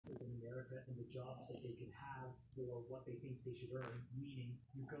America and the jobs that they can have or what they think they should earn, meaning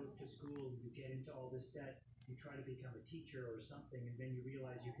you go to school, you get into all this debt, you try to become a teacher or something, and then you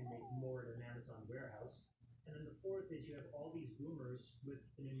realize you can make more at an Amazon warehouse. And then the fourth is you have all these boomers with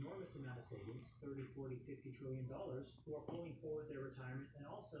an enormous amount of savings, 30, 40, 50 trillion dollars, who are pulling forward their retirement and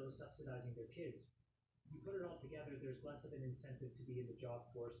also subsidizing their kids. You put it all together, there's less of an incentive to be in the job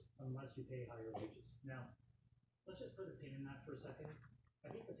force unless you pay higher wages. Now, let's just put a pin in that for a second. I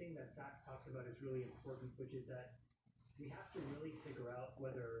think the thing that Sachs talked about is really important, which is that we have to really figure out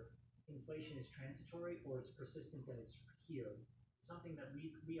whether inflation is transitory or it's persistent and it's here. Something that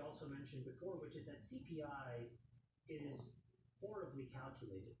we also mentioned before, which is that CPI is horribly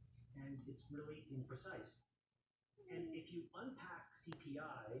calculated and it's really imprecise. And if you unpack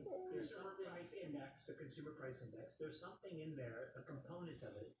CPI, there's something, the consumer price index, there's something in there, a component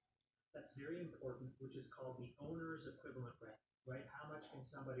of it, that's very important, which is called the owner's equivalent rent, right? How much can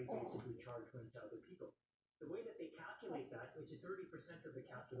somebody basically charge rent to other people? The way that they calculate that, which is 30% of the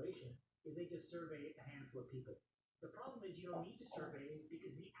calculation, is they just survey a handful of people. The problem is you don't need to survey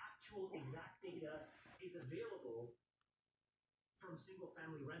because the actual exact data is available from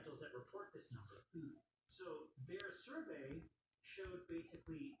single-family rentals that report this number. So their survey showed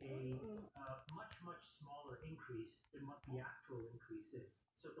basically a much, much smaller increase than what the actual increase is.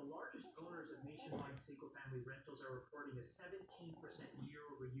 So the largest owners of nationwide single-family rentals are reporting a 17%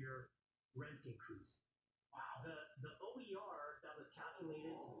 year-over-year rent increase. Wow. The OER that was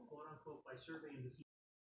calculated, quote-unquote, by surveying the